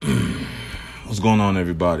What's going on,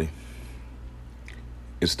 everybody?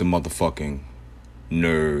 It's the motherfucking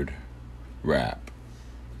Nerd Rap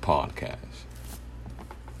Podcast.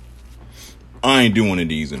 I ain't doing one of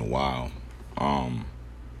these in a while. I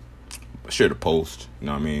shared a post, you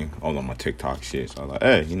know what I mean, all on my TikTok shit. So I was like,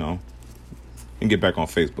 hey, and get back on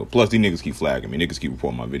Facebook. Plus, these niggas keep flagging me. Niggas keep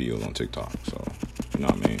reporting my videos on TikTok. So, you know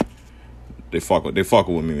what I mean? They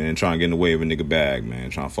fucking with me, man. Trying to get in the way of a nigga bag, man.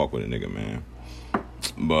 Trying to fuck with a nigga, man.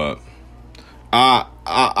 But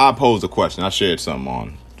I posed a question. I shared something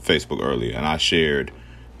on Facebook earlier, and I shared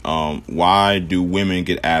why do women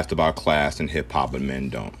get asked about class in hip hop and men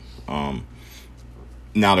don't?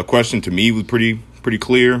 Now the question to me was pretty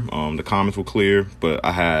clear. The comments were clear, but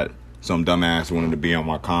I had some dumbass who wanted to be on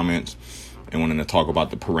my comments and wanted to talk about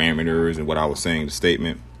the parameters and what I was saying in the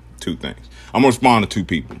statement. Two things. I'm gonna respond to two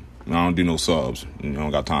people. I don't do no subs. I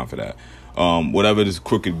don't got time for that. Whatever this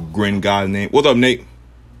crooked grin guy's name. What's up, Nate?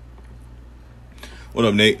 What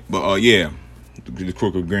up, Nate? But yeah, the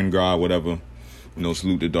crooked grin guy, whatever.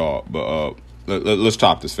 Salute the dog. But let's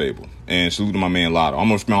top this fable and salute to my man Lotto. I'm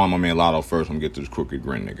gonna smell on my man Lotto first. I'm gonna get to this crooked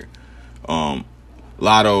grin nigga.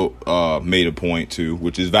 Lotto made a point too,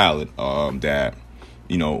 which is valid. That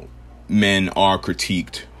men are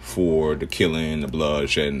critiqued for the killing, the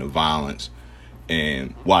bloodshed, and the violence.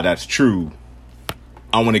 And while that's true,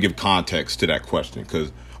 I want to give context to that question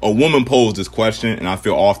because a woman posed this question, and I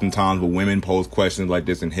feel oftentimes when women pose questions like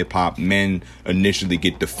this in hip hop, men initially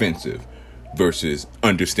get defensive versus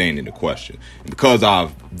understanding the question. And because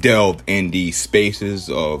I've delved in these spaces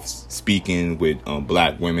of speaking with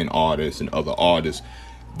black women artists and other artists,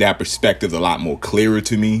 that perspective is a lot more clearer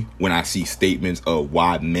to me when I see statements of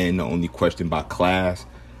why men are only questioned by class.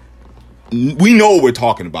 We know what we're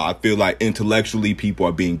talking about. I feel like intellectually people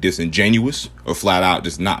are being disingenuous or flat out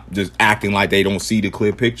just acting like they don't see the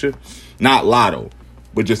clear picture. Not Lotto,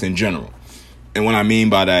 but just in general. And what I mean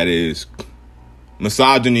by that is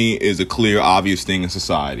misogyny is a clear, obvious thing in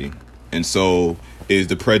society. And so is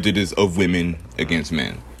the prejudice of women against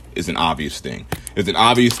men. It's an obvious thing. It's an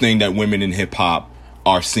obvious thing that women in hip hop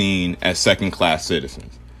are seen as second-class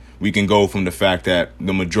citizens. We can go from the fact that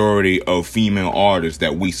the majority of female artists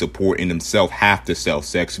that we support in themselves have to sell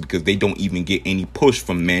sex because they don't even get any push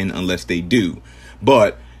from men unless they do.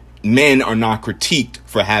 But men are not critiqued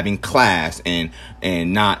for having class and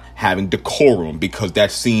not having decorum because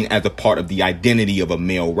that's seen as a part of the identity of a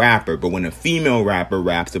male rapper. But when a female rapper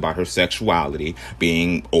raps about her sexuality,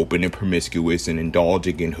 being open and promiscuous and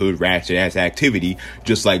indulging in hood ratchet ass activity,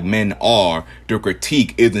 just like men are, the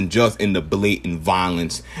critique isn't just in the blatant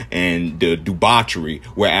violence and the debauchery.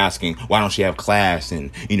 We're asking, why don't she have class?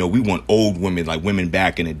 And, we want old women like women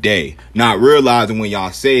back in the day. Not realizing when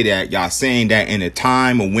y'all say that, y'all saying that in a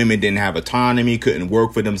time when women didn't have autonomy, couldn't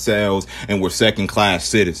work for themselves, and were second-class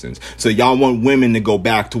citizens. So y'all want women to go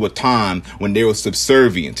back to a time when they were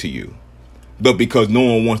subservient to you. But because no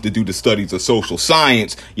one wants to do the studies of social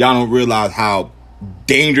science, y'all don't realize how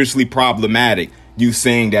dangerously problematic you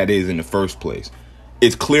saying that is in the first place.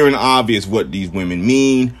 It's clear and obvious what these women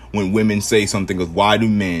mean when women say something like, why do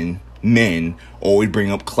men always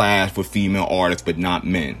bring up class for female artists but not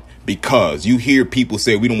men? Because you hear people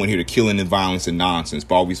say we don't want to hear the killing and violence and nonsense,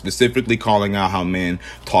 but are we specifically calling out how men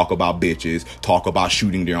talk about bitches, talk about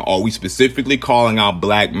shooting their own? Are we specifically calling out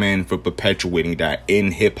black men for perpetuating that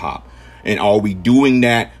in hip hop? And are we doing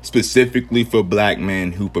that specifically for black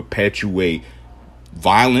men who perpetuate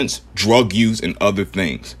violence, drug use, and other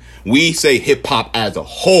things? We say hip hop as a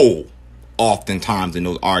whole oftentimes in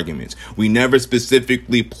those arguments. We never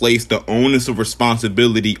specifically place the onus of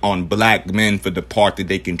responsibility on black men for the part that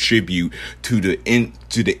they contribute to the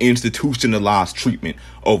institutionalized treatment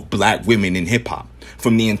of black women in hip hop.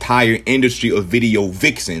 From the entire industry of video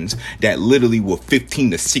vixens that literally were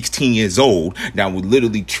 15 to 16 years old, that were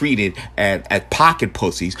literally treated as pocket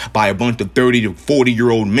pussies by a bunch of 30 to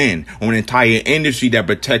 40-year-old men, or an entire industry that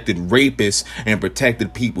protected rapists and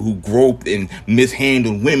protected people who groped and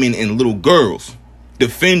mishandled women and little girls.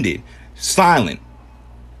 Defended. Silent.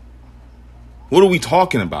 What are we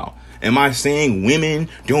talking about? Am I saying women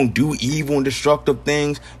don't do evil and destructive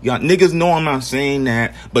things? Y'all niggas know I'm not saying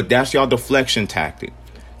that, but that's y'all deflection tactic.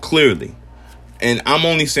 Clearly. And I'm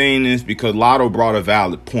only saying this because Lotto brought a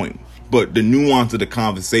valid point. But the nuance of the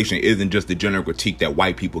conversation isn't just the general critique that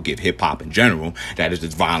white people give hip hop in general. That is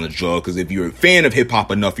just violent drug. Because if you're a fan of hip hop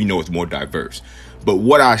enough, you know it's more diverse. But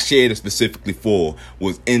what I shared it specifically for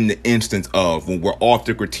was in the instance of when we're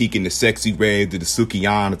often critiquing the Sexy Reds, the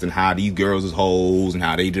Sukianas, and how these girls is hoes and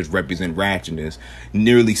how they just represent ratchetness.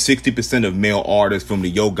 Nearly 60% of male artists, from the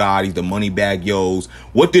Yo Gottis, the Moneybagg Yos,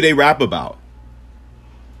 what do they rap about?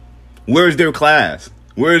 Where's their class?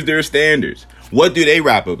 Where's their standards? What do they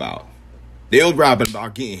rap about? They'll rapping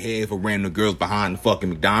about getting head for random girls behind the fucking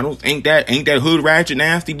McDonald's. Ain't that hood ratchet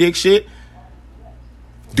nasty dick shit?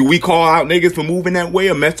 Do we call out niggas for moving that way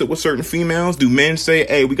or mess up with certain females? Do men say,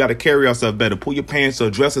 hey, we got to carry ourselves better, pull your pants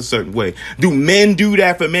up, dress a certain way? Do men do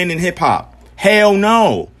that for men in hip hop? Hell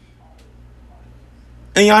no.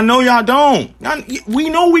 And y'all know y'all don't. We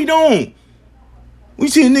know we don't. We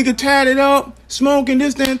see a nigga tatted up, smoking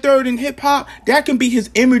this, that, and third in hip-hop. That can be his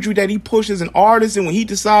imagery that he pushes as an artist, and when he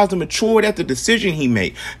decides to mature, that's the decision he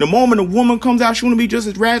make. The moment a woman comes out, she want to be just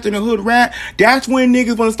as ratchet and a hood rat, that's when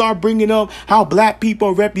niggas want to start bringing up how black people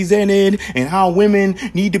are represented and how women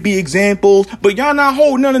need to be examples. But y'all not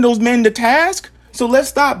holding none of those men to task. So let's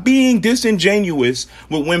stop being disingenuous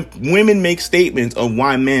with when women make statements of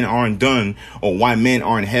why men aren't done or why men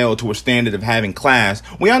aren't held to a standard of having class.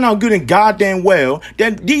 We all know good and goddamn well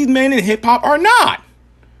that these men in hip hop are not.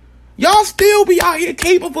 Y'all still be out here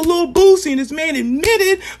caping for Lil Boosie, and this man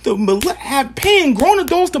admitted to paying grown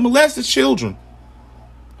adults to molest his children.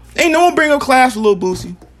 Ain't no one bring up class for Lil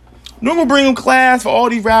Boosie. No one bring up class for all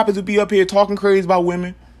these rappers who be up here talking crazy about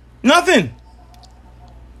women. Nothing.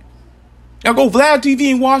 Y'all go Vlad TV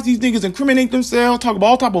and watch these niggas incriminate themselves, talk about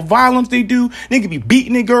all type of violence they do. Niggas be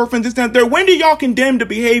beating their girlfriends, this, that, and third. When do y'all condemn the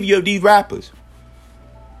behavior of these rappers?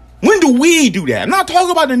 When do we do that? I'm not talking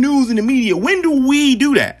about the news and the media. When do we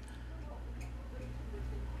do that?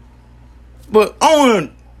 But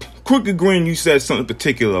on Crooked Grin, you said something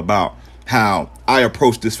particular about how I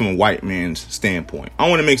approach this from a white man's standpoint. I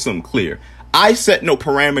want to make something clear. I set no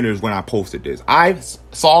parameters when I posted this. I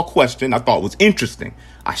saw a question I thought was interesting.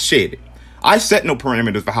 I shared it. I set no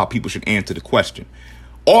parameters for how people should answer the question.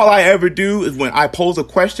 All I ever do is when I pose a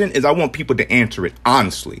question is I want people to answer it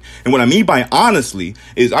honestly. And what I mean by honestly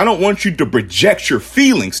is I don't want you to project your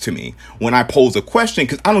feelings to me when I pose a question,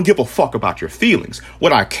 because I don't give a fuck about your feelings.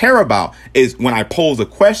 What I care about is when I pose a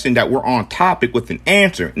question that we're on topic with an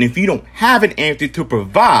answer. And if you don't have an answer to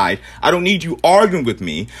provide, I don't need you arguing with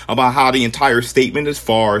me about how the entire statement is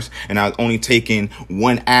farce and I've only taken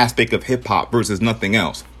one aspect of hip hop versus nothing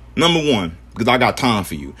else. Number one, because I got time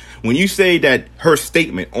for you. When you say that her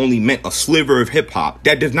statement only meant a sliver of hip hop,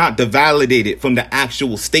 that does not devalidate it from the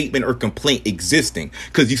actual statement or complaint existing.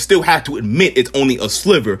 Because you still have to admit it's only a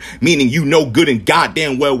sliver, meaning you know good and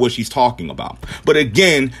goddamn well what she's talking about. But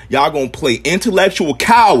again, y'all gonna play intellectual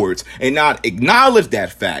cowards and not acknowledge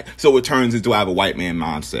that fact. So it turns into I have a white man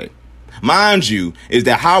mindset. Mind you, is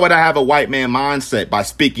that how would I have a white man mindset by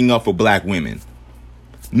speaking up for black women?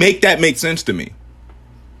 Make that make sense to me.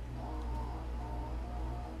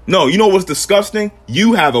 No, you know what's disgusting?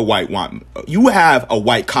 You have a white colonizer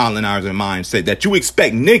mindset that you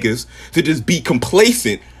expect niggas to just be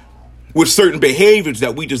complacent with certain behaviors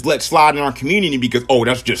that we just let slide in our community because, oh,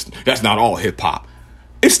 that's not all hip hop.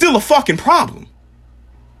 It's still a fucking problem.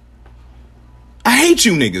 I hate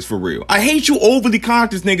you niggas for real. I hate you overly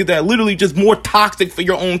conscious niggas that are literally just more toxic for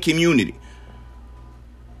your own community.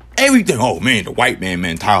 Everything, oh man, the white man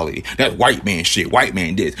mentality. That's white man shit, white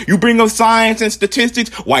man this. You bring up science and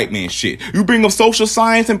statistics, white man shit. You bring up social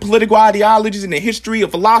science and political ideologies and the history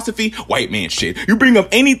of philosophy, white man shit. You bring up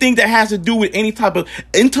anything that has to do with any type of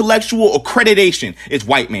intellectual accreditation, it's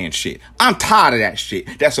white man shit. I'm tired of that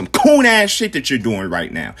shit. That's some coon ass shit that you're doing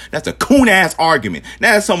right now. That's a coon ass argument.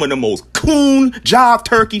 That's some of the most coon job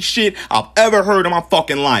turkey shit I've ever heard in my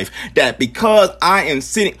fucking life. That because I am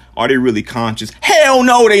sitting... Are they really conscious? Hell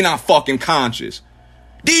no, they not fucking conscious.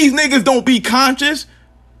 These niggas don't be conscious.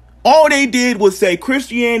 All they did was say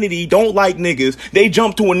Christianity don't like niggas. They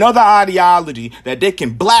jumped to another ideology that they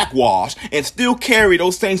can blackwash and still carry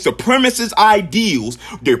those same supremacist ideals,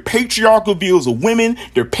 their patriarchal views of women,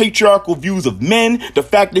 their patriarchal views of men, the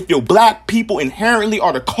fact that your black people inherently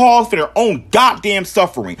are the cause for their own goddamn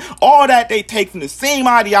suffering. All that they take from the same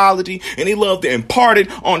ideology and they love to impart it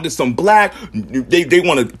onto some black. They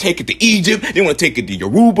want to take it to Egypt. They want to take it to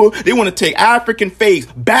Yoruba. They want to take African faiths,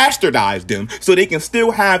 bastardize them so they can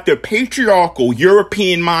still have their patriarchal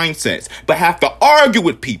European mindsets, but have to argue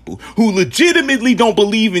with people who legitimately don't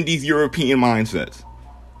believe in these European mindsets.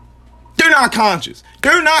 They're not conscious.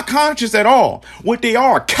 They're not conscious at all. What they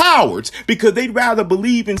are cowards because they'd rather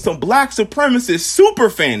believe in some black supremacist super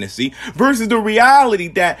fantasy versus the reality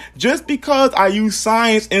that just because I use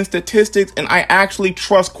science and statistics and I actually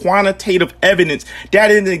trust quantitative evidence,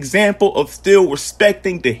 that is an example of still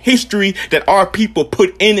respecting the history that our people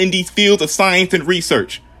put in these fields of science and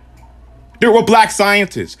research. There were black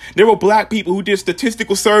scientists. There were black people who did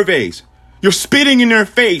statistical surveys. You're spitting in their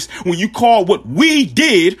face when you call what we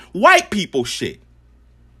did white people shit.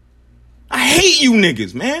 I hate you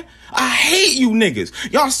niggas, man. I hate you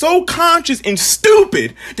niggas. Y'all so conscious and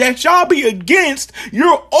stupid that y'all be against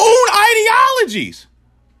your own ideologies.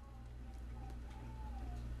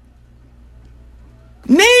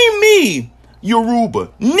 Name me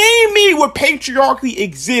Yoruba. Name me where patriarchy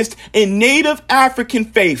exists in native African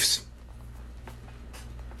faiths.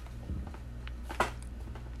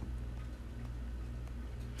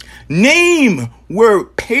 Name where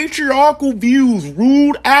patriarchal views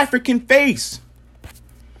ruled African faiths.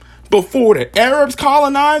 Before the Arabs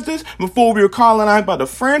colonized us, before we were colonized by the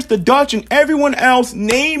French, the Dutch, and everyone else,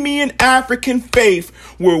 name me an African faith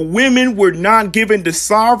where women were not given the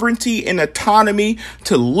sovereignty and autonomy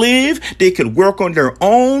to live. They could work on their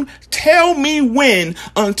own. Tell me when,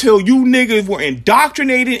 until you niggas were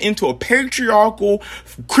indoctrinated into a patriarchal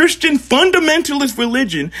Christian fundamentalist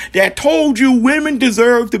religion that told you women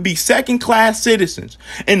deserve to be second-class citizens.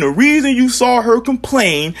 And the reason you saw her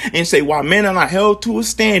complain and say why men are not held to a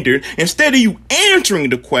standard, instead of you answering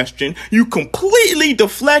the question, you completely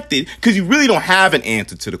deflected because you really don't have an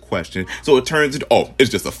answer to the question. So it turns into, oh, it's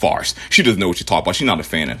just a farce. She doesn't know what she's talking about. She's not a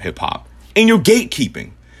fan of hip hop. And you're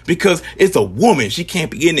gatekeeping because it's a woman. She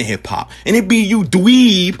can't be into hip hop. And it be you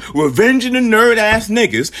dweeb, revenging the nerd ass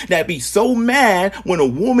niggas that be so mad when a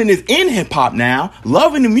woman is in hip hop now,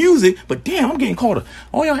 loving the music. But damn, I'm getting called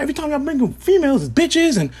oh, y'all, every time y'all bring females as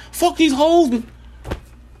bitches and fuck these hoes. But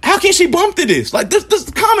how can she bump to this? Like, this is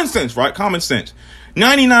common sense, right? Common sense.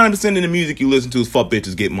 99% of the music you listen to is fuck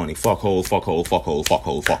bitches get money. Fuck hoes, fuck hoes, fuck hoes, fuck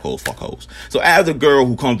hoes, fuck hoes, fuck hoes. So as a girl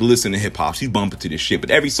who comes to listen to hip hop, she's bumping to this shit. But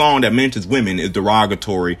every song that mentions women is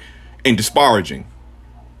derogatory and disparaging.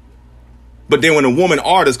 But then when a woman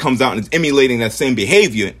artist comes out and is emulating that same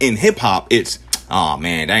behavior in hip hop, it's, oh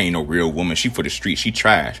man, that ain't no real woman. She for the street. She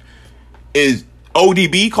trash. Is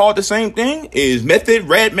ODB called the same thing? Is Method,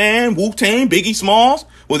 Redman, Wu-Tang, Biggie Smalls?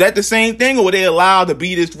 Was that the same thing, or were they allowed to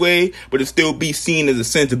be this way, but it still be seen as a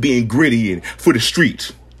sense of being gritty and for the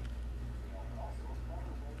streets?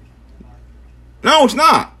 No, it's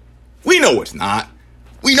not. We know it's not.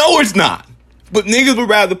 We know it's not. But niggas would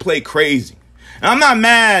rather play crazy. And I'm not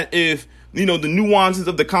mad if, the nuances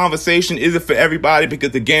of the conversation isn't for everybody,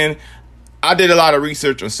 because again, I did a lot of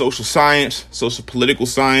research on social science, social political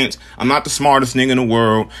science. I'm not the smartest nigga in the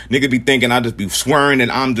world. Niggas be thinking I just be swearing that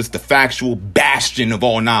I'm just the factual bastion of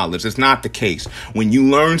all knowledge. It's not the case. When you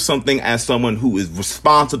learn something as someone who is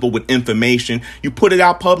responsible with information, you put it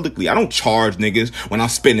out publicly. I don't charge niggas when I'm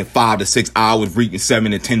spending 5 to 6 hours reading 7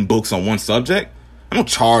 to 10 books on one subject. I don't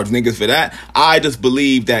charge niggas for that. I just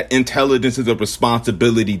believe that intelligence is a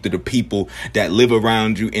responsibility to the people that live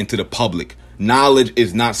around you and to the public. Knowledge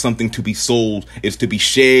is not something to be sold. It's to be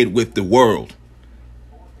shared with the world.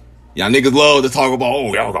 Y'all niggas love to talk about,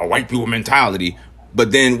 oh, y'all got white people mentality,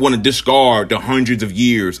 but then want to discard the hundreds of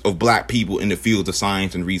years of black people in the fields of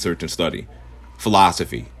science and research and study,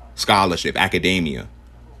 philosophy, scholarship, academia.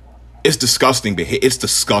 It's disgusting. It's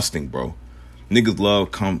disgusting, bro. Niggas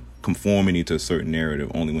love conformity to a certain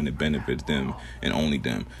narrative only when it benefits them and only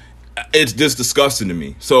them. It's just disgusting to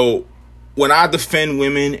me. So when I defend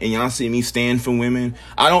women and y'all see me stand for women,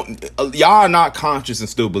 y'all are not conscious and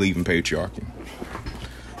still believe in patriarchy.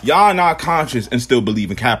 Y'all are not conscious and still believe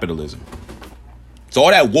in capitalism. So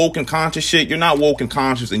all that woke and conscious shit, you're not woke and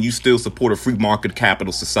conscious and you still support a free market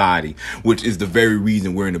capital society, which is the very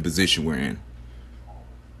reason we're in the position we're in.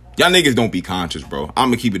 Y'all niggas don't be conscious, bro. I'm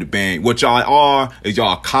gonna keep it a bang. What y'all are is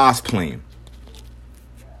y'all cosplaying.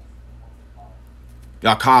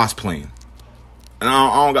 Y'all cosplaying. And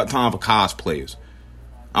I don't got time for cosplayers.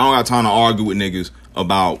 I don't got time to argue with niggas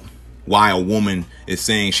about why a woman is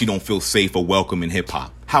saying she don't feel safe or welcome in hip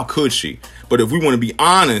hop. How could she? But if we want to be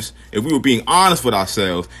honest, if we were being honest with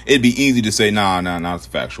ourselves, it'd be easy to say, nah, it's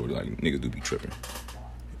factual. Like, niggas do be tripping.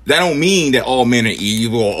 That don't mean that all men are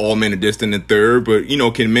evil or all men are distant and third, but,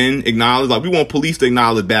 can men acknowledge? Like, we want police to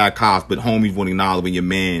acknowledge bad cops, but homies won't acknowledge when your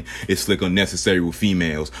man is slick unnecessary with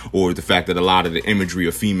females, or the fact that a lot of the imagery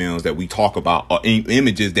of females that we talk about are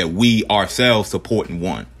images that we ourselves support and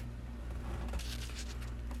want.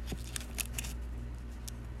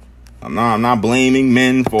 I'm not blaming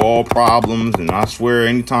men for all problems, and I swear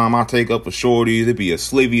anytime I take up for shorties, it be a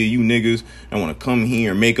slavey of you niggas that want to come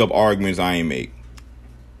here and make up arguments I ain't make.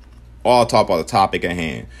 All talk about the topic at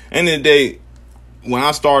hand. End of the day, when I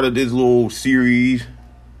started this little series,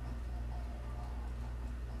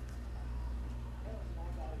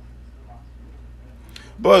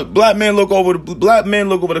 but black men look over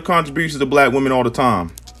the contributions of black women all the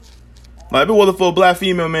time. Like, if it wasn't for a black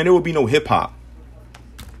female, man, there would be no hip hop.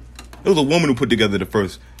 It was a woman who put together the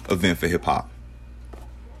first event for hip hop.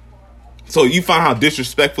 So you find how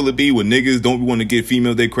disrespectful it be when niggas don't want to give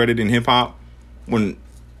females their credit in hip hop, when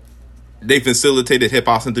they facilitated hip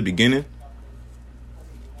hop since the beginning.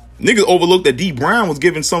 Niggas overlooked that D Brown was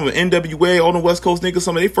giving some of NWA, all the West Coast niggas,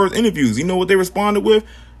 some of their first interviews. You know what they responded with?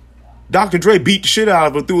 Dr. Dre beat the shit out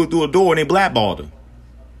of her, threw a door, and they blackballed her.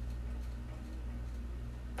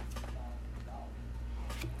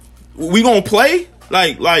 We gonna play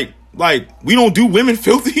like we don't do women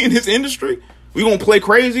filthy in this industry? We gonna play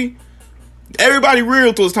crazy? Everybody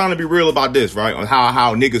real till it's time to be real about this, right? On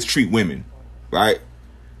how niggas treat women, right?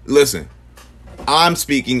 Listen, I'm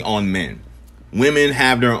speaking on men. Women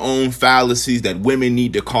have their own fallacies that women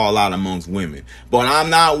need to call out amongst women. But I'm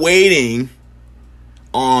not waiting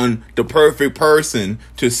on the perfect person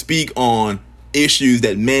to speak on issues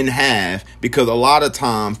that men have, because a lot of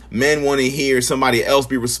times men want to hear somebody else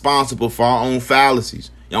be responsible for our own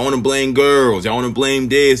fallacies. Y'all want to blame girls. Y'all want to blame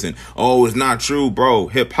this. And, oh, it's not true, bro.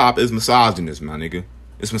 Hip-hop is misogynist, my nigga.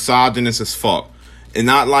 It's misogynist as fuck. And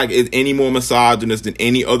not like it's any more misogynist than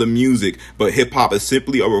any other music, but hip-hop is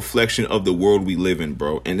simply a reflection of the world we live in,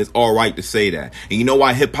 bro. And it's all right to say that. And you know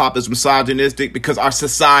why hip-hop is misogynistic? Because our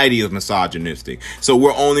society is misogynistic. So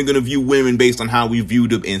we're only going to view women based on how we view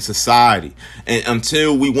them in society. And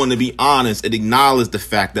until we want to be honest and acknowledge the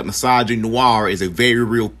fact that misogyny noir is a very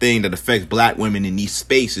real thing that affects black women in these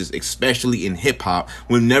spaces, especially in hip-hop,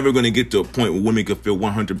 we're never going to get to a point where women can feel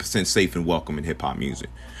 100% safe and welcome in hip-hop music.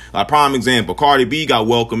 Like, prime example, Cardi B got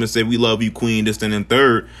welcome and said, "We love you, queen," this, and then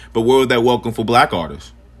third. But where was that welcome for black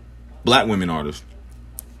artists? Black women artists.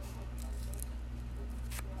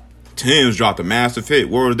 Tim's dropped a massive hit.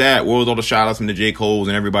 Where was that? Where was all the shout-outs from the J. Cole's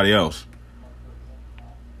and everybody else?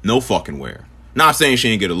 No fucking where. Not saying she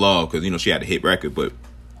didn't get a love, because, you know, she had a hit record, but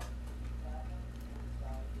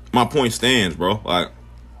my point stands, bro. Like,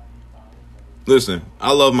 listen,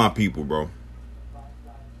 I love my people, bro.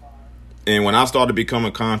 And when I started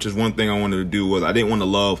becoming conscious, one thing I wanted to do was I didn't want to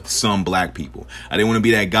love some black people. I didn't want to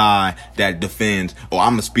be that guy that defends, oh,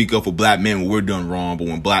 I'm going to speak up for black men when we're done wrong. But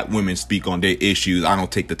when black women speak on their issues, I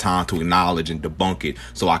don't take the time to acknowledge and debunk it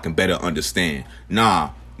so I can better understand.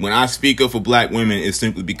 Nah. When I speak up for black women, it's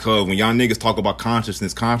simply because when y'all niggas talk about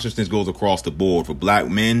consciousness, consciousness goes across the board. For black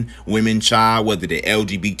men, women, child, whether they're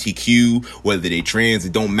LGBTQ, whether they trans,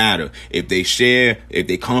 it don't matter. If they share, if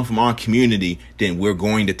they come from our community, then we're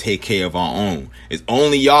going to take care of our own. It's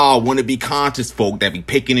only y'all want to be conscious folk that be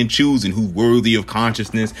picking and choosing who's worthy of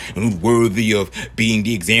consciousness and who's worthy of being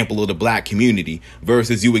the example of the black community,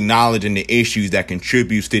 versus you acknowledging the issues that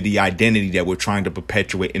contributes to the identity that we're trying to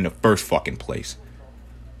perpetuate in the first fucking place.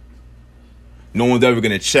 No one's ever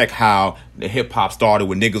going to check how the hip-hop started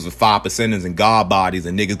with niggas with 5%ers and god bodies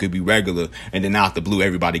and niggas could be regular, and then out the blue,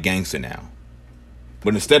 everybody gangster now.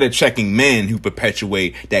 But instead of checking men who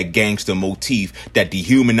perpetuate that gangster motif that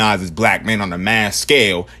dehumanizes black men on a mass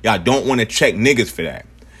scale, y'all don't want to check niggas for that.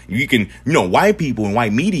 You can, you know, white people and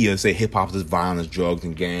white media say hip-hop is violence, drugs,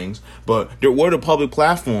 and gangs, but there were the public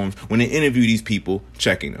platforms when they interview these people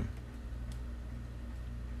checking them.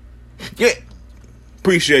 Yeah.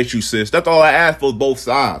 Appreciate you, sis. That's all I ask for both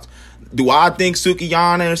sides. Do I think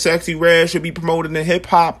Sukihana and Sexy Red should be promoted in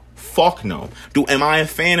hip-hop? Fuck no. Am I a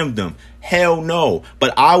fan of them? Hell no.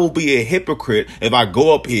 But I will be a hypocrite if I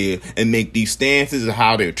go up here and make these stances of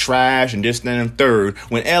how they're trash and this, that, and third,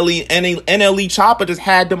 when NLE Chopper just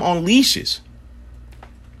had them on leashes.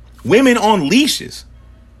 Women on leashes.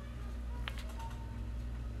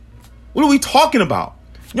 What are we talking about?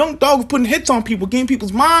 Young Thug was putting hits on people, getting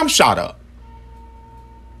people's moms shot up.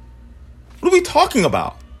 What are we talking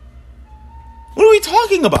about? What are we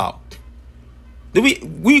talking about?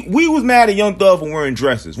 We was mad at Young Thug for wearing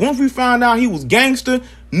dresses. Once we found out he was gangster,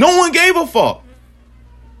 no one gave a fuck.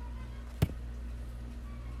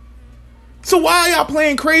 So why y'all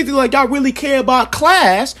playing crazy like y'all really care about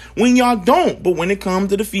class when y'all don't? But when it comes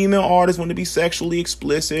to the female artists want to be sexually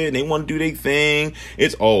explicit and they want to do their thing,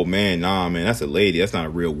 it's, oh man, nah man, that's a lady. That's not a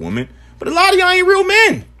real woman. But a lot of y'all ain't real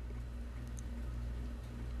men.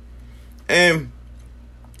 And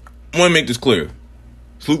I want to make this clear.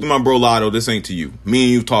 Salute to my bro Lotto. This ain't to you. Me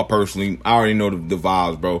and you talk personally. I already know the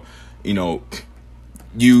vibes, bro. You know,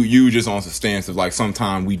 you just on some stance of like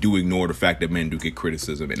sometimes we do ignore the fact that men do get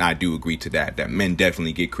criticism. And I do agree to that men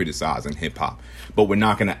definitely get criticized in hip hop. But we're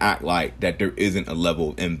not going to act like that there isn't a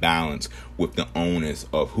level of imbalance with the onus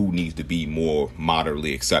of who needs to be more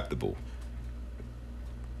moderately acceptable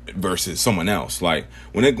versus someone else. Like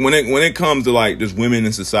when it comes to like just women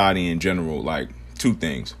in society in general, like two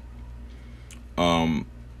things.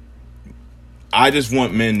 I just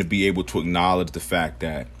want men to be able to acknowledge the fact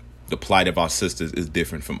that the plight of our sisters is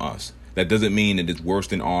different from us. That doesn't mean that it's worse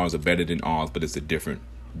than ours or better than ours, but it's a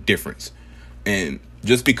difference. And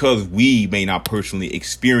just because we may not personally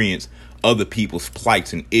experience other people's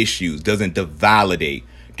plights and issues doesn't devalidate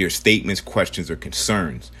their statements, questions, or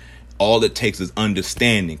concerns. All it takes is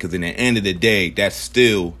understanding, because in the end of the day, that's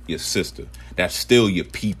still your sister. That's still your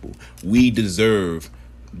people. They deserve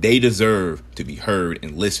to be heard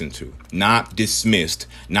and listened to, not dismissed,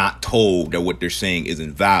 not told that what they're saying is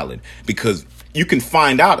invalid. Because you can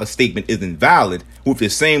find out a statement isn't valid with the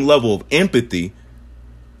same level of empathy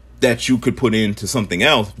that you could put into something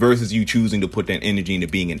else, versus you choosing to put that energy into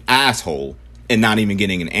being an asshole and not even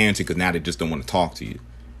getting an answer because now they just don't want to talk to you.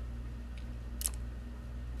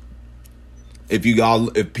 If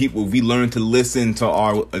we learn to listen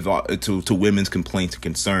to women's complaints and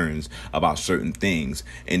concerns about certain things,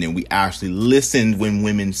 and then we actually listen when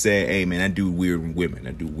women say, "Hey man, I do weird with women.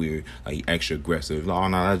 I do weird, like extra aggressive. Oh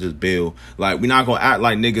no, that's just Bill." Like, we're not gonna act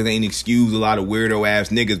like niggas ain't excuse a lot of weirdo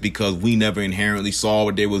ass niggas because we never inherently saw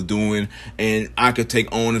what they was doing. And I could take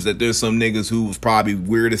onus that there's some niggas who was probably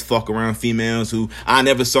weird as fuck around females who I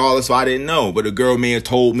never saw it, so I didn't know. But a girl may have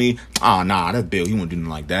told me, "Oh nah, that's Bill. He won't do nothing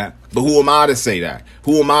like that." But who am I to say that?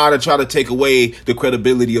 Who am I to try to take away the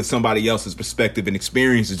credibility of somebody else's perspective and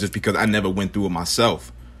experiences just because I never went through it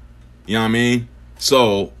myself? You know what I mean?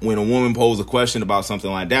 So when a woman poses a question about something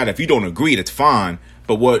like that, if you don't agree, that's fine.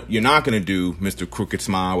 But what you're not going to do, Mr. Crooked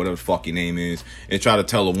Smile, whatever the fuck your name is try to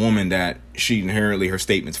tell a woman that she inherently, her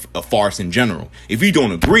statement's a farce in general. If you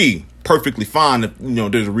don't agree, perfectly fine. If,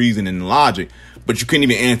 there's a reason and logic. But you couldn't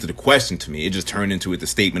even answer the question to me. It just turned into a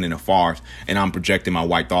statement and a farce, and I'm projecting my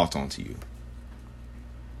white thoughts onto you.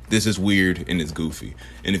 This is weird and it's goofy.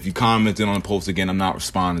 And if you commented on the post again, I'm not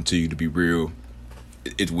responding to you, to be real.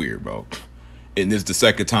 It's weird, bro. And this is the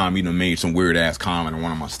second time you done made some weird ass comment on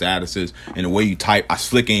one of my statuses. And the way you type, I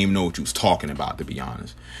slick ain't even know what you was talking about, to be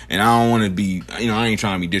honest. And I don't want to be, I ain't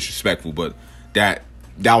trying to be disrespectful, but that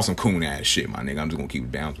was some coon ass shit, my nigga. I'm just gonna keep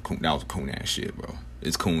it down. That was coon ass shit, bro.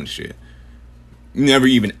 It's coon shit. You never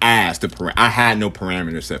even asked I had no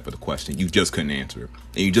parameters set for the question. You just couldn't answer it.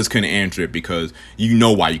 And you just couldn't answer it because you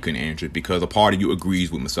know why you couldn't answer it. Because a part of you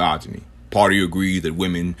agrees with misogyny. Part of you agrees that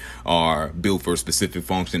women are built for a specific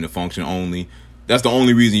function and function only. That's the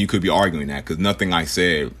only reason you could be arguing that, because nothing I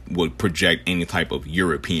said would project any type of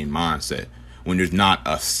European mindset. When there's not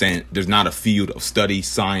a field of study,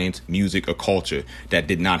 science, music, or culture that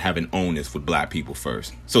did not have an onus with black people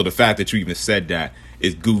first. So the fact that you even said that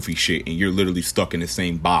is goofy shit, and you're literally stuck in the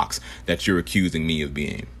same box that you're accusing me of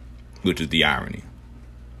being, which is the irony.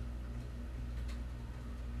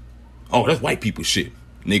 Oh, that's white people shit.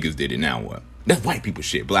 Niggas did it, now what? That's white people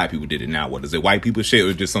shit. Black people did it, now what? Is it white people shit,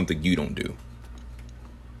 or just something you don't do?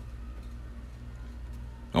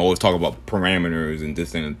 I always talk about parameters and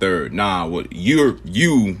this and the third. Nah, what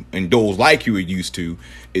you and those like you are used to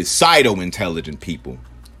is pseudo-intelligent people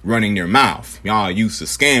running their mouth. Y'all are used to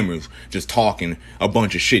scammers just talking a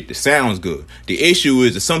bunch of shit that sounds good. The issue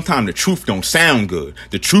is that sometimes the truth don't sound good.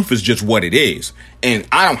 The truth is just what it is. And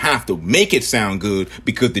I don't have to make it sound good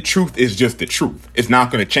because the truth is just the truth. It's not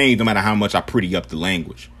going to change no matter how much I pretty up the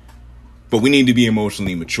language. But we need to be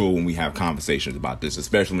emotionally mature when we have conversations about this,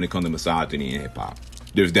 especially when it comes to misogyny and hip-hop.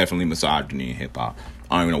 There's definitely misogyny in hip-hop.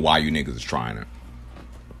 I don't even know why you niggas is trying it.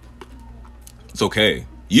 It's okay.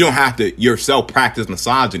 You don't have to yourself practice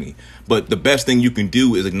misogyny. But the best thing you can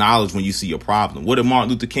do is acknowledge when you see a problem. What did Martin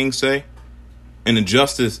Luther King say? An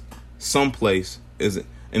injustice someplace is an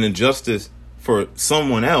injustice for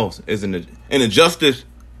someone else is an injustice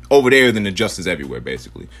over there is an injustice everywhere,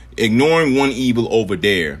 basically. Ignoring one evil over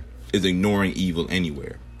there is ignoring evil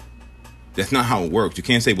anywhere. That's not how it works. You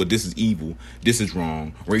can't say, well, this is evil, this is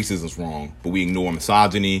wrong, racism's wrong, but we ignore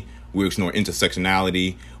misogyny, we ignore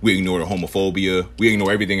intersectionality, we ignore the homophobia, we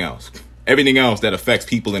ignore everything else. Everything else that affects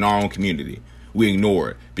people in our own community. We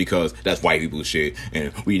ignore it because that's white people's shit,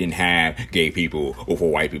 and we didn't have gay people before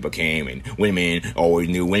white people came, and women always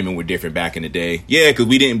knew women were different back in the day. Yeah, because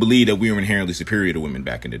we didn't believe that we were inherently superior to women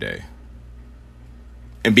back in the day.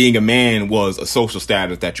 And being a man was a social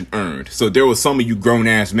status that you earned. So there was some of you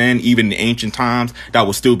grown-ass men, even in the ancient times, that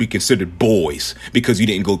would still be considered boys because you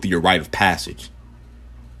didn't go through your rite of passage.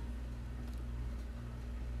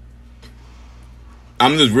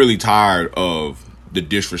 I'm just really tired of the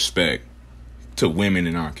disrespect to women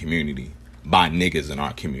in our community by niggas in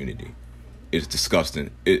our community. It's disgusting.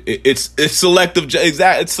 It's selective.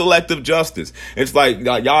 It's selective justice. It's like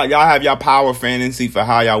y'all have y'all power fantasy for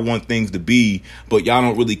how y'all want things to be, but y'all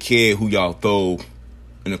don't really care who y'all throw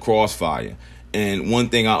in the crossfire. And one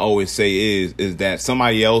thing I always say is that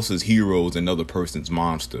somebody else's hero is another person's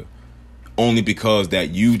monster, only because that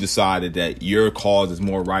you decided that your cause is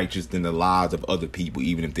more righteous than the lives of other people,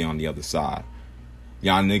 even if they're on the other side.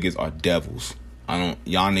 Y'all niggas are devils.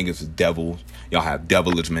 Y'all niggas is devils. Y'all have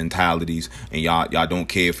devilish mentalities, and y'all don't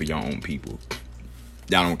care for your own people.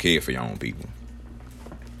 Y'all don't care for your own people.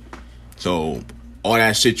 So all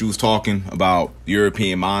that shit you was talking about,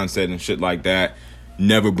 European mindset and shit like that,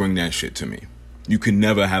 never bring that shit to me. You can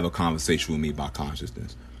never have a conversation with me about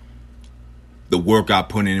consciousness. The work I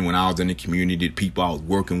put in when I was in the community, the people I was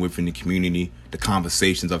working with in the community, the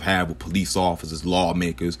conversations I've had with police officers,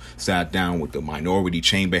 lawmakers, sat down with the minority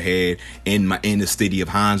chamber head in the city of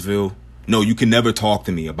Hinesville. No, you can never talk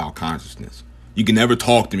to me about consciousness. You can never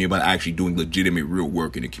talk to me about actually doing legitimate real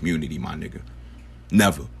work in the community, my nigga.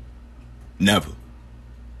 Never. Never.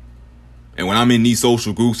 And when I'm in these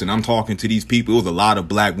social groups and I'm talking to these people, there's a lot of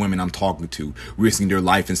black women I'm talking to risking their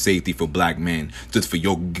life and safety for black men just for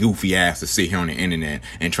your goofy ass to sit here on the internet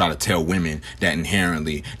and try to tell women that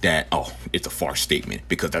inherently that, oh, it's a farce statement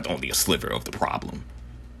because that's only a sliver of the problem.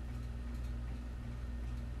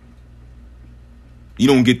 You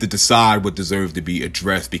don't get to decide what deserves to be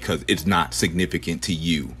addressed because it's not significant to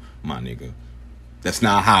you, my nigga. That's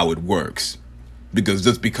not how it works. Because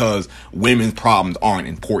just because women's problems aren't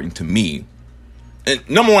important to me. And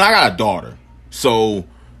number one, I got a daughter. So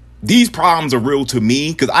these problems are real to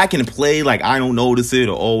me because I can play like I don't notice it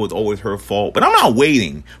or, oh, it's always her fault. But I'm not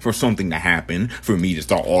waiting for something to happen for me to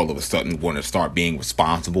start all of a sudden want to start being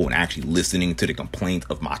responsible and actually listening to the complaints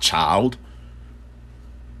of my child.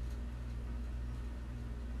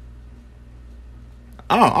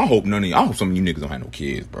 I hope I hope some of you niggas don't have no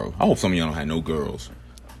kids, bro. I hope some of y'all don't have no girls.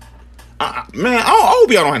 Man, I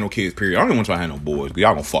hope y'all don't have no kids, period. I don't even want y'all to have no boys, because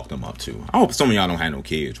y'all gonna fuck them up, too. I hope some of y'all don't have no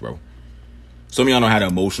kids, bro. Some of y'all don't have the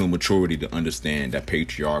emotional maturity to understand that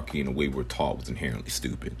patriarchy and the way we're taught was inherently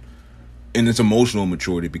stupid. And it's emotional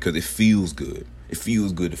maturity because it feels good. It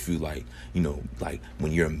feels good to feel like, you know, like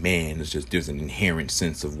when you're a man, there's an inherent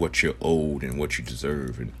sense of what you're owed and what you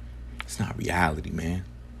deserve. And it's not reality, man.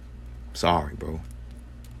 Sorry, bro.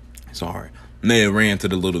 Sorry. May have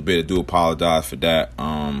ranted a little bit. I do apologize for that.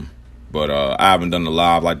 But I haven't done a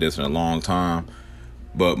live like this in a long time.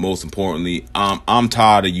 But most importantly, I'm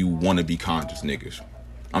tired of you wanna be conscious niggas.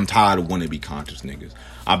 I'm tired of wanna be conscious niggas.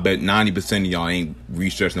 I bet 90% of y'all ain't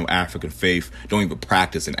researched no African faith, don't even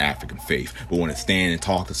practice an African faith, but want to stand and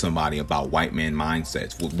talk to somebody about white man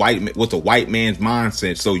mindsets. What's a white man's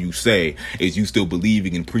mindset, so you say, is you still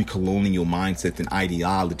believing in pre-colonial mindsets and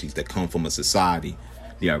ideologies that come from a society.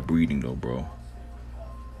 They are breeding though, bro.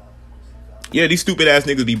 Yeah, these stupid ass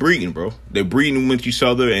niggas be breeding, bro. They're breeding with each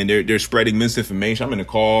other and they're spreading misinformation. I'm in the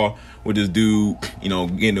car with this dude, you know,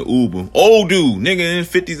 getting the Uber. Old dude, nigga in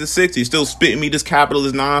 50s and 60s, still spitting me this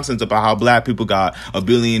capitalist nonsense about how black people got $1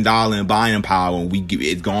 billion in buying power and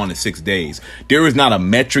it's gone in 6 days. There is not a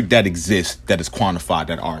metric that exists that has quantified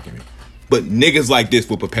that argument. But niggas like this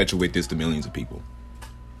will perpetuate this to millions of people.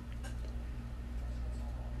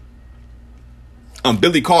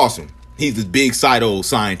 Billy Carson. He's this big psycho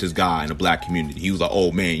scientist guy in the black community. He was like,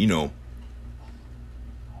 oh man, you know,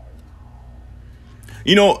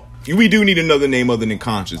 we do need another name other than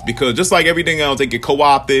conscious, because just like everything else, they get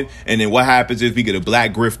co-opted, and then what happens is we get a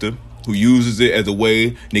black grifter who uses it as a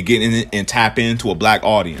way to get in and tap into a black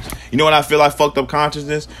audience. You know what I feel like fucked up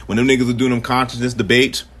consciousness? When them niggas were doing them consciousness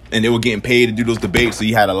debates, and they were getting paid to do those debates, so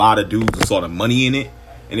you had a lot of dudes who saw the money in it,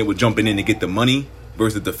 and they were jumping in to get the money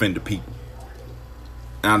versus defend the people.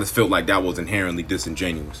 And I just felt like that was inherently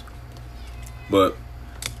disingenuous. But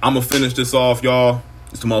I'm going to finish this off, y'all.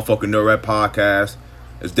 It's the motherfucking Nerd Rap Podcast.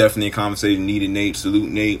 It's definitely a conversation needed, Nate.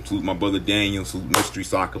 Salute Nate. Salute my brother Daniel. Salute Mystery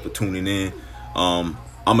Soccer for tuning in. I'm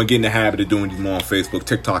going to get in the habit of doing these more on Facebook.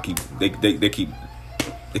 TikTok, they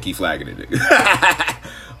keep flagging it.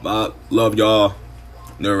 But love y'all.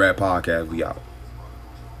 Nerd Rap Podcast. We out.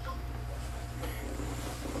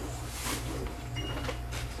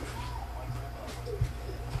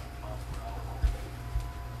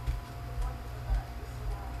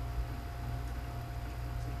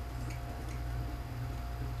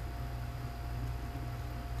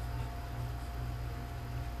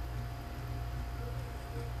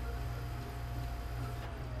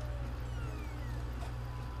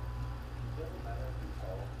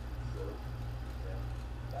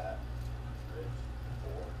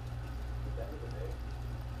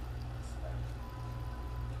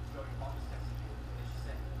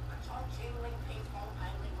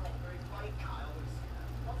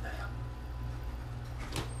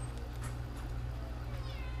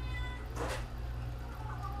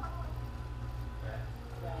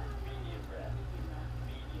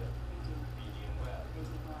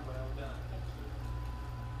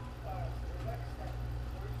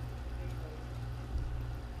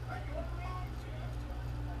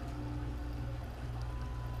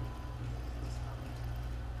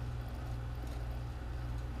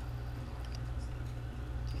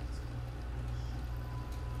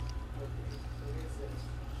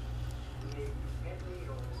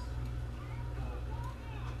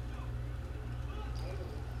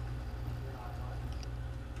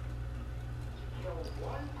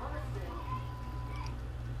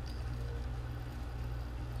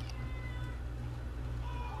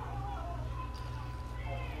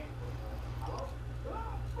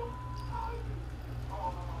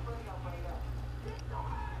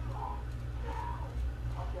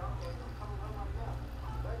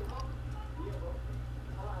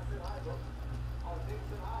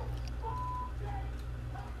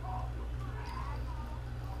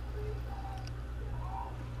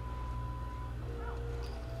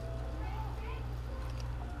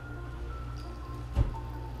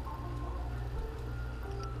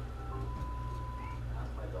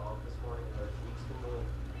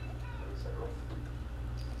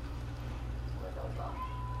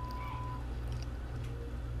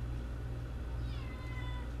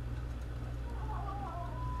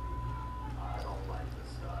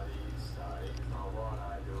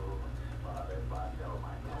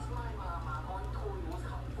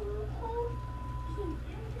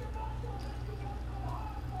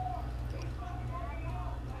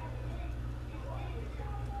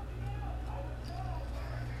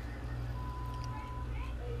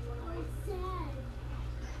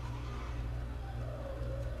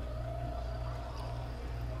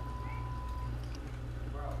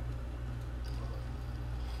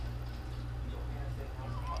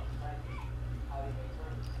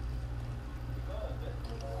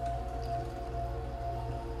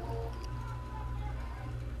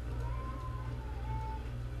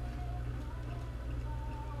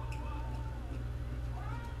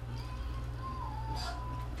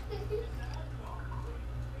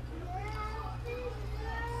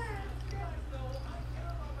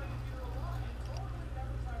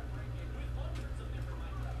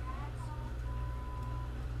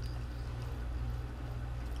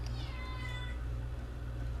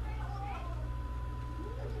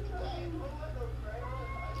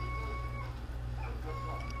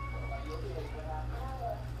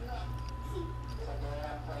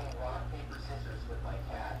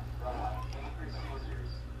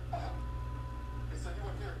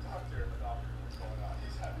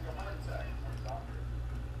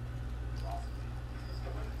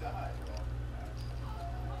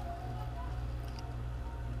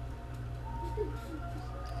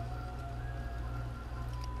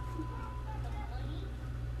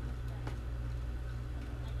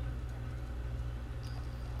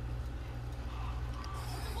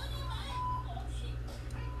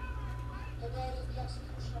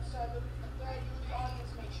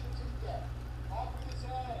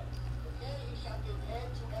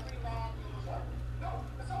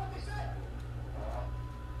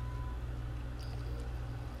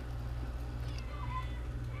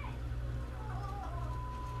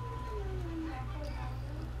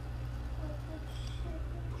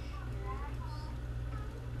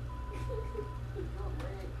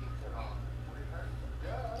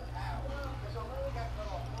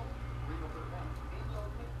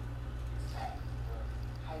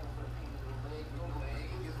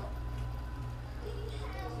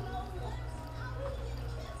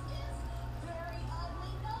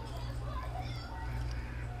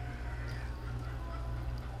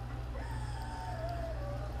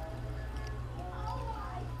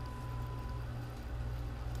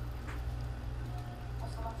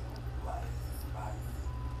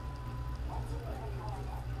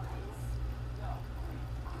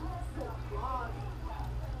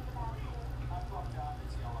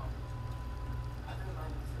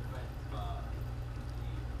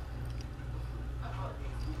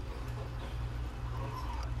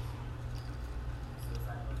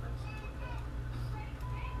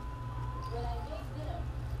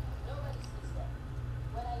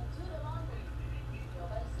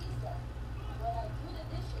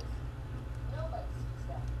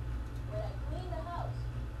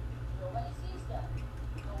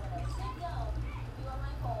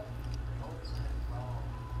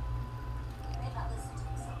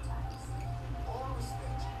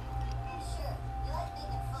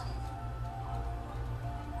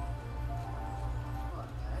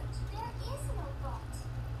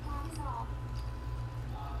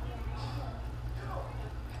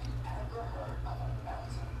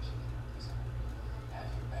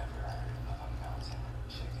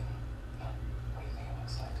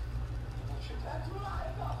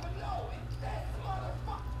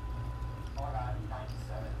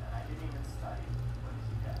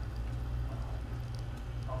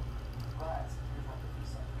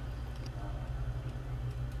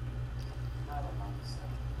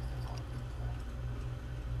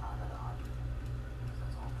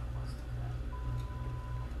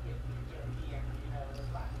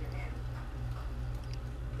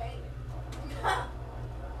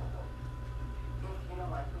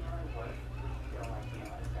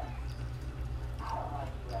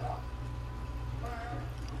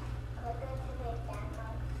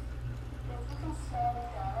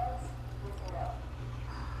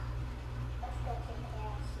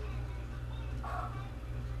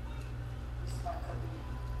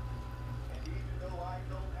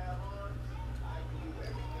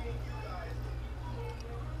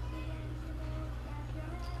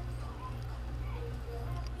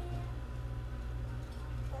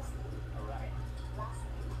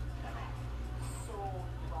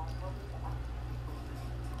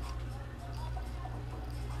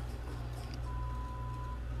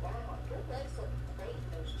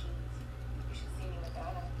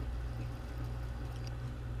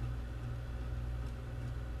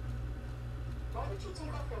 did you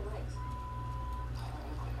take off your legs?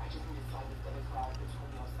 I just need to slide this debit card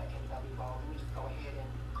between your second W ball. Let me just go ahead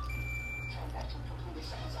and transaction completed.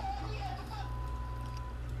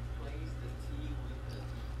 Place the T with the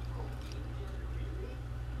cocaine dealer, really?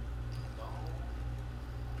 No.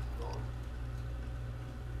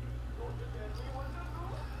 Go to bed. We want to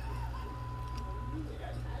go. You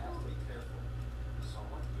guys have to be careful.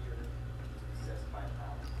 Someone here is possessed by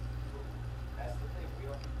power. That's the thing.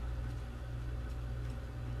 We don't.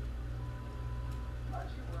 Aren't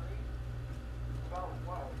you worried about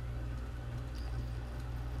what?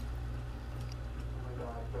 Oh my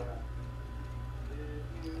God, did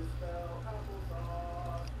you spell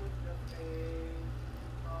applesauce with your face?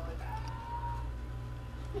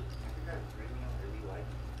 You guys really like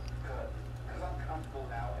it? Good. Because I'm comfortable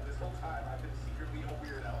now, and this whole time I've been secretly a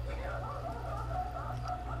weirdo.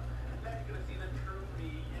 Now you're gonna see the true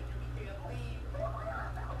me, and you can't leave.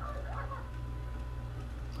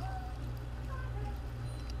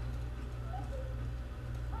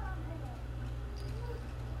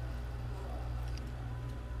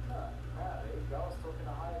 There you go. I was talking a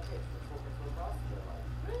higher pitch. We're talking to a gospel. Like,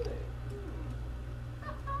 really?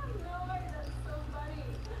 No way, that's so funny.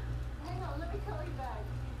 Hang on, let me call you back.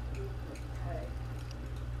 Hey.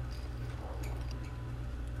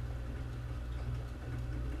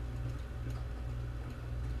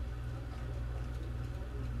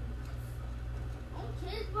 Who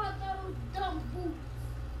cares about those dumb boots?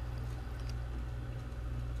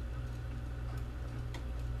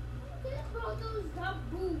 Who cares about those dumb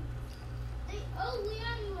boots? They ugly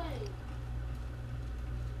anyway.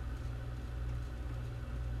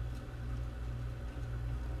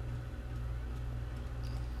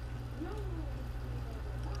 No.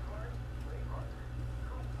 Work hard, play hard.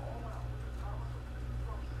 Go all out with the power of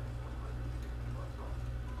instruction.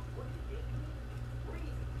 What do you think?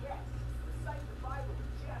 Read, yes. Recite the Bible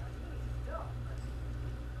in Japanese. No.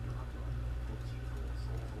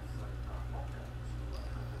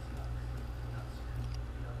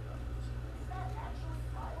 Is that actually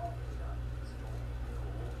Bible?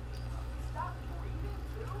 Stop breathing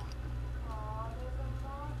too? Aw, there's a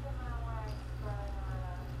moth in my wax spreader.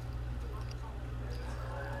 This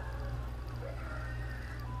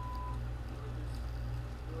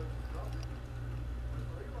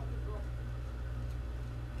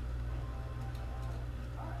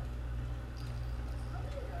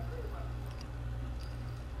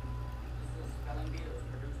is a spelling bee that was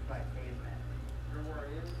produced by cavemen. Your word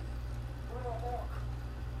is? What a hawk.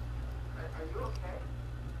 Are you okay?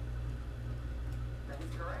 That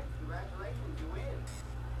is correct. Congratulations, you win.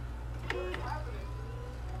 What is happening?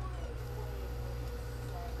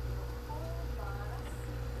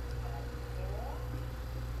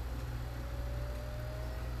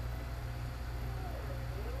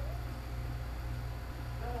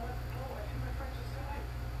 No, I think my French is silly.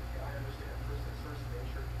 Yeah, I understand. First things first, make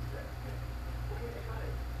sure he's dead. Okay, I got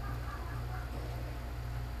it.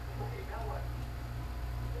 Okay, now what?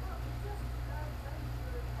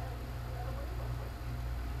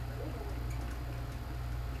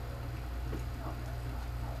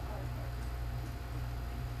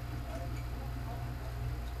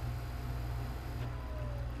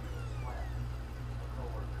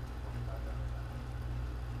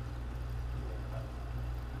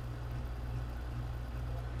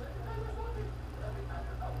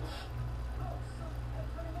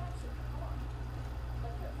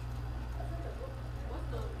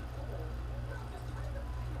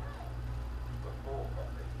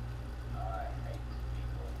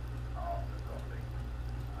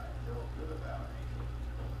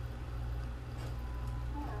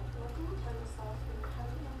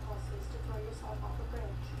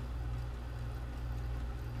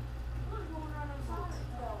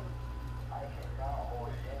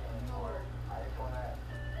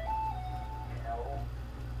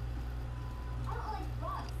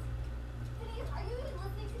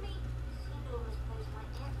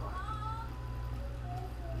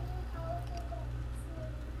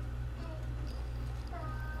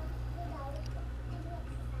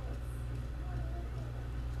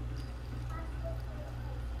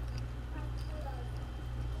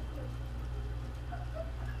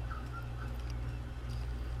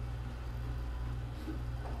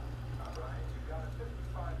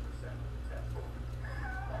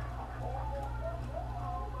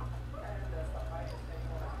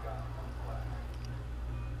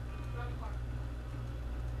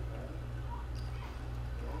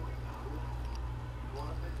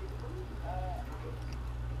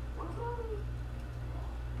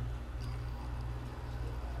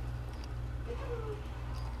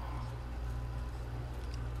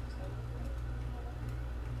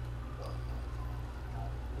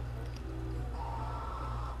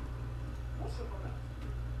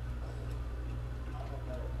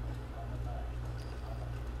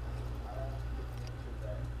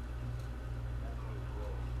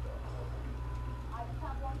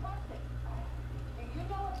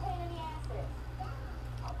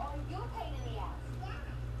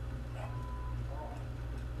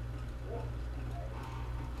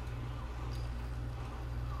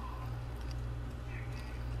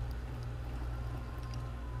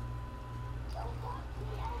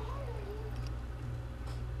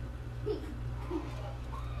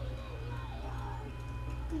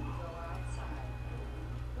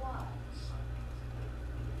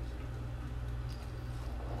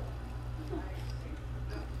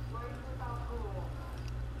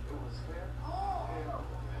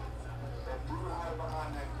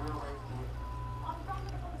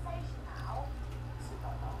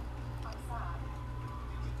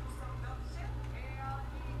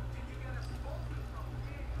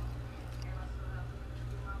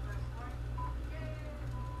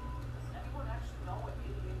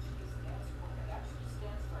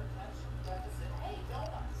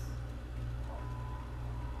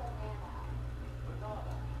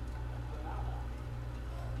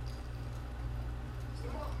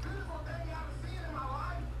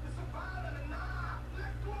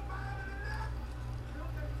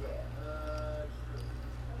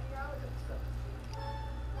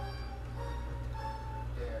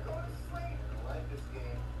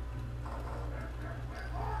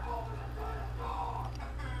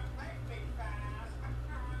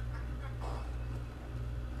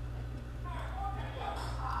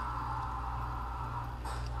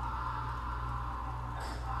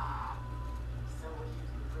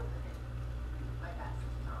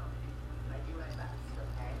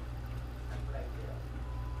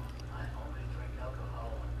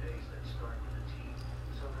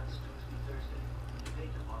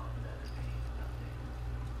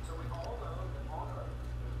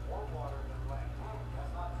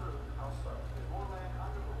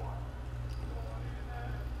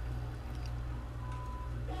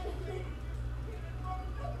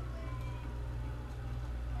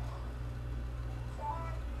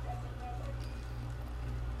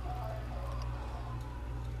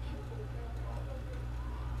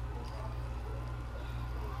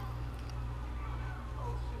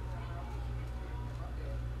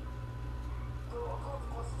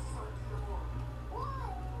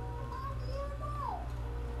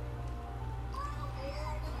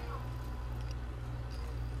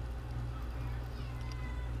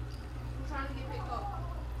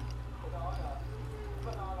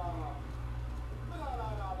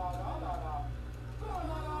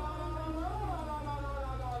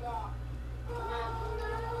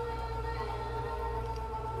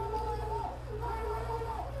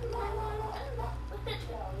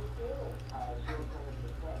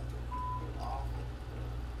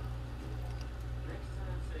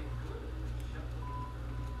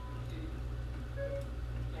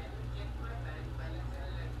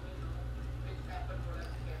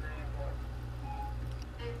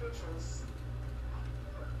 choice.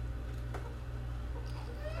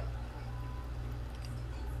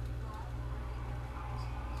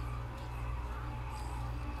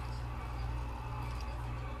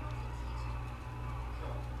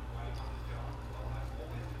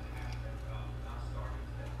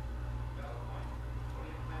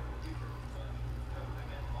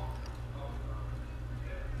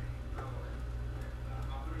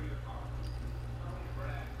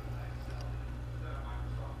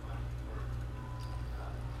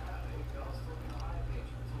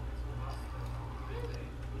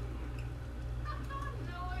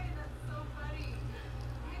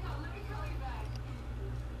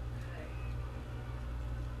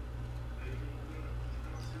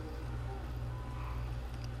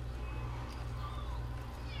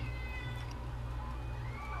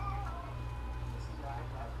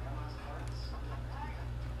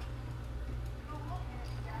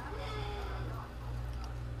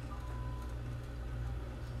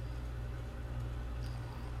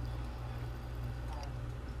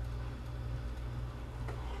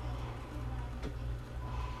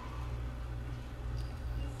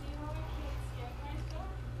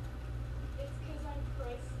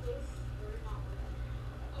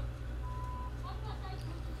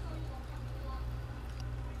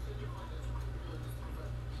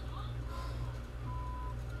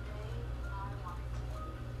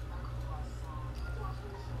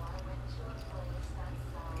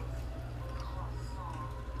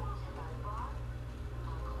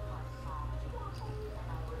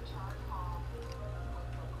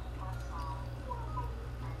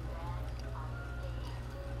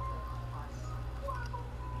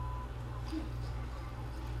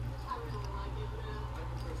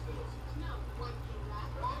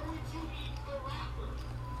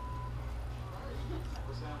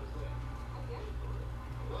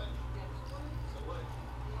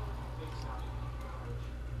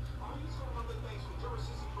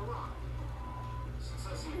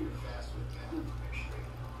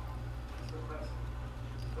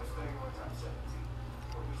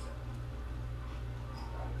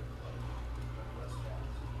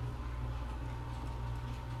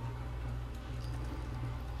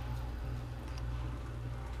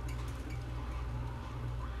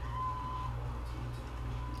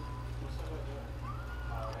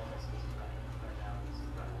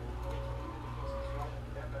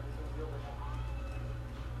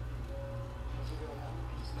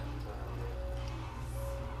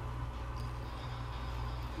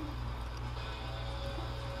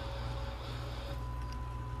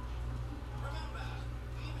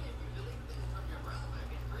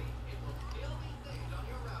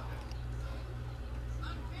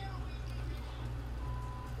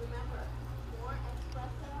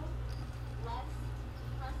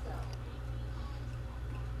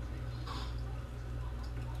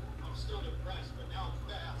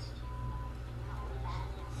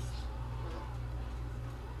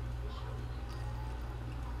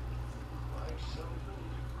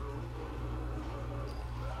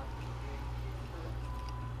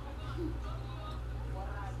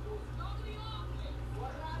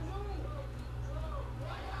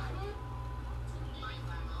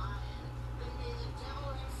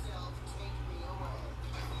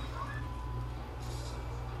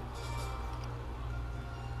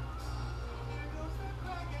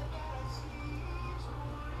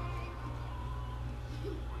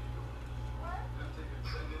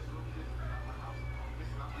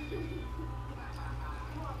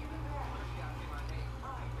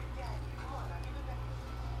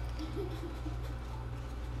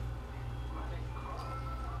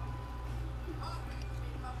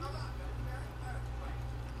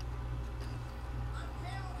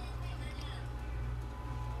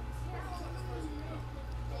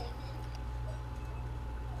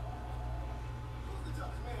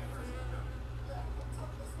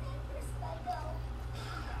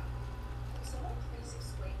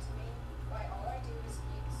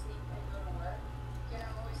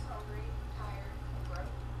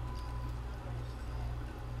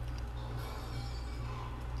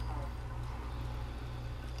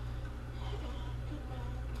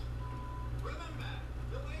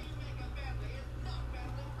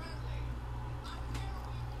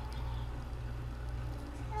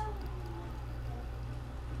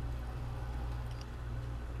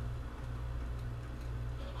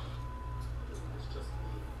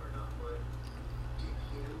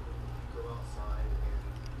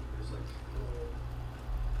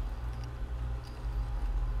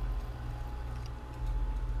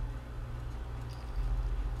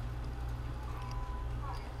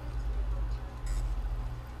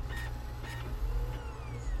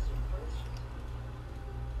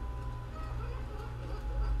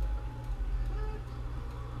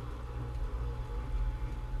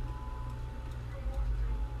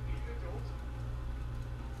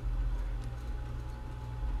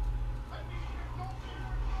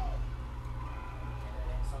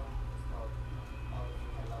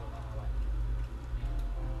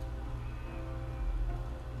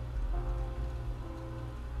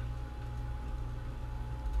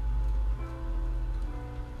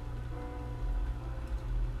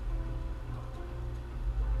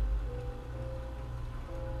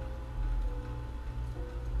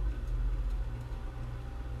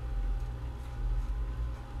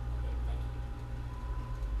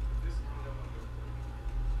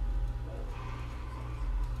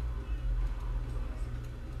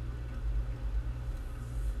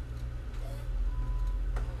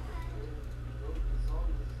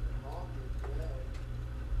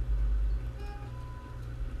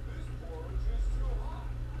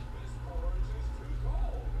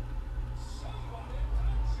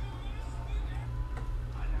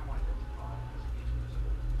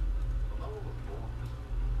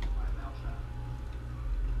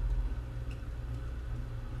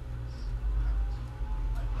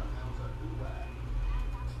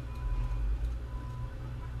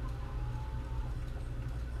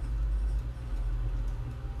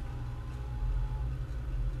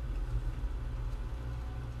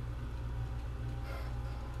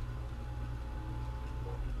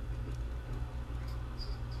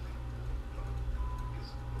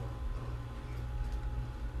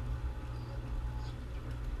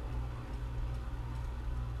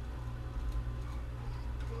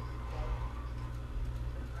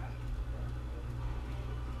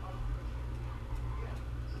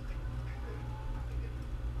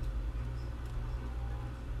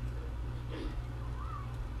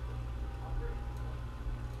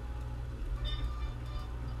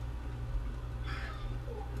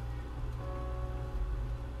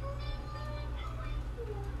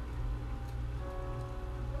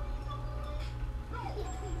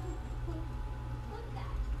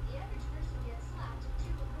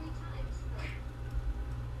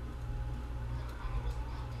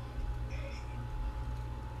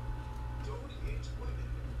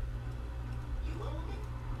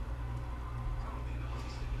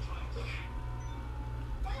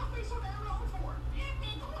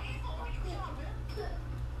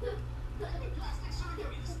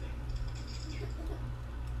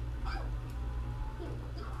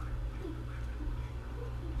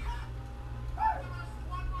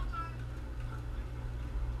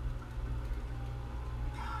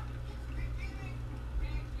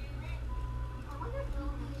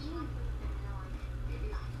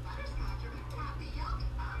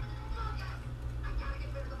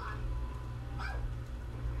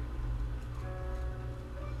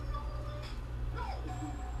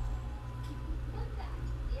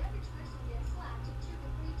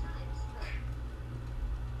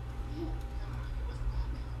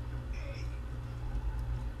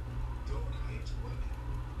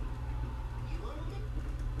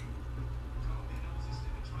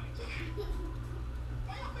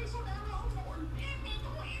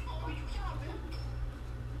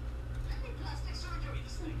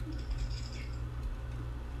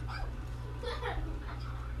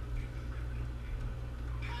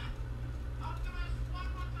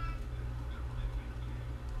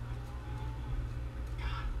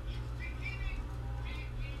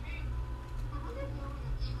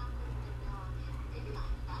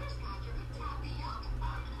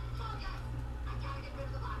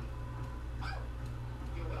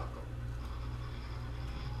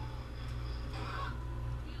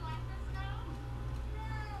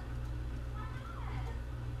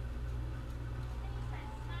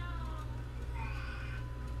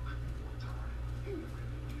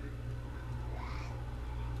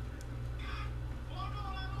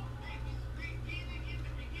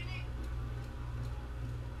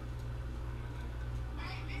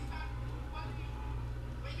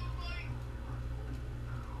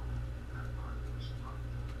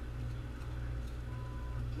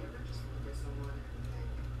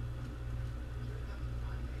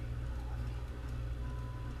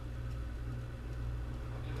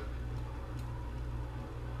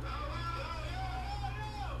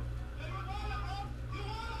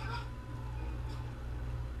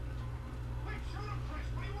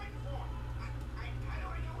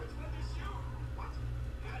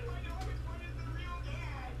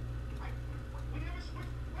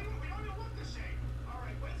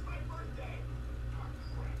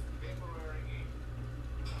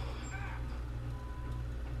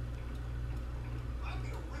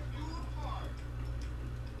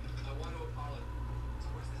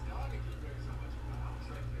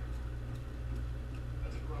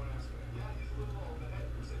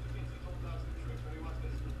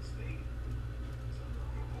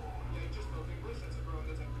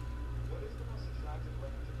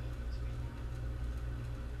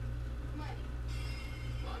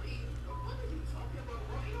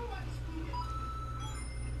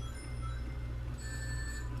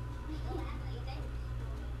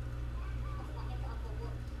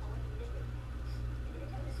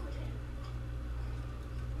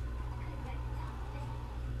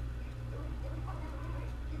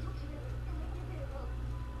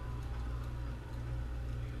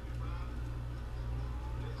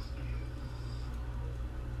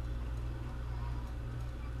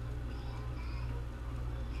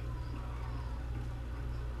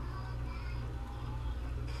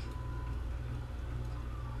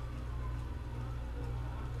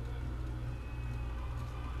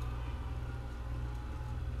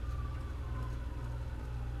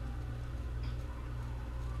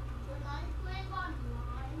 playing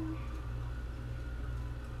online?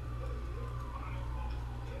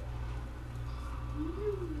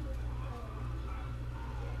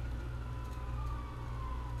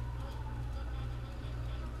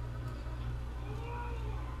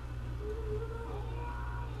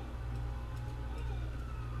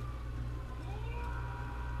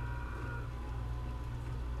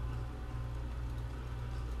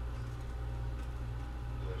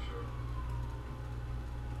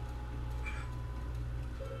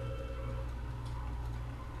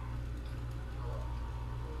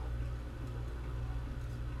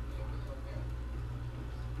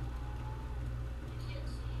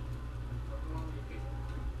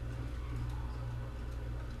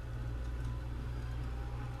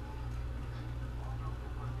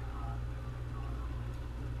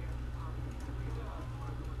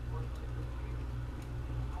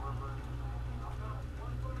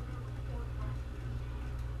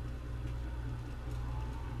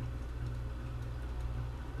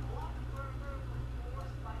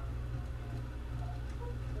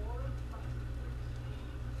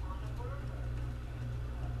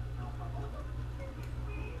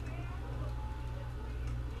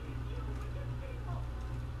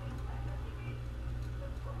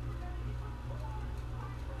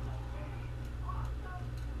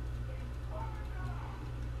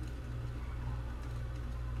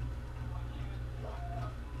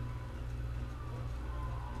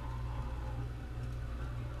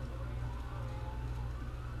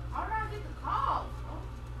 How did I get the call?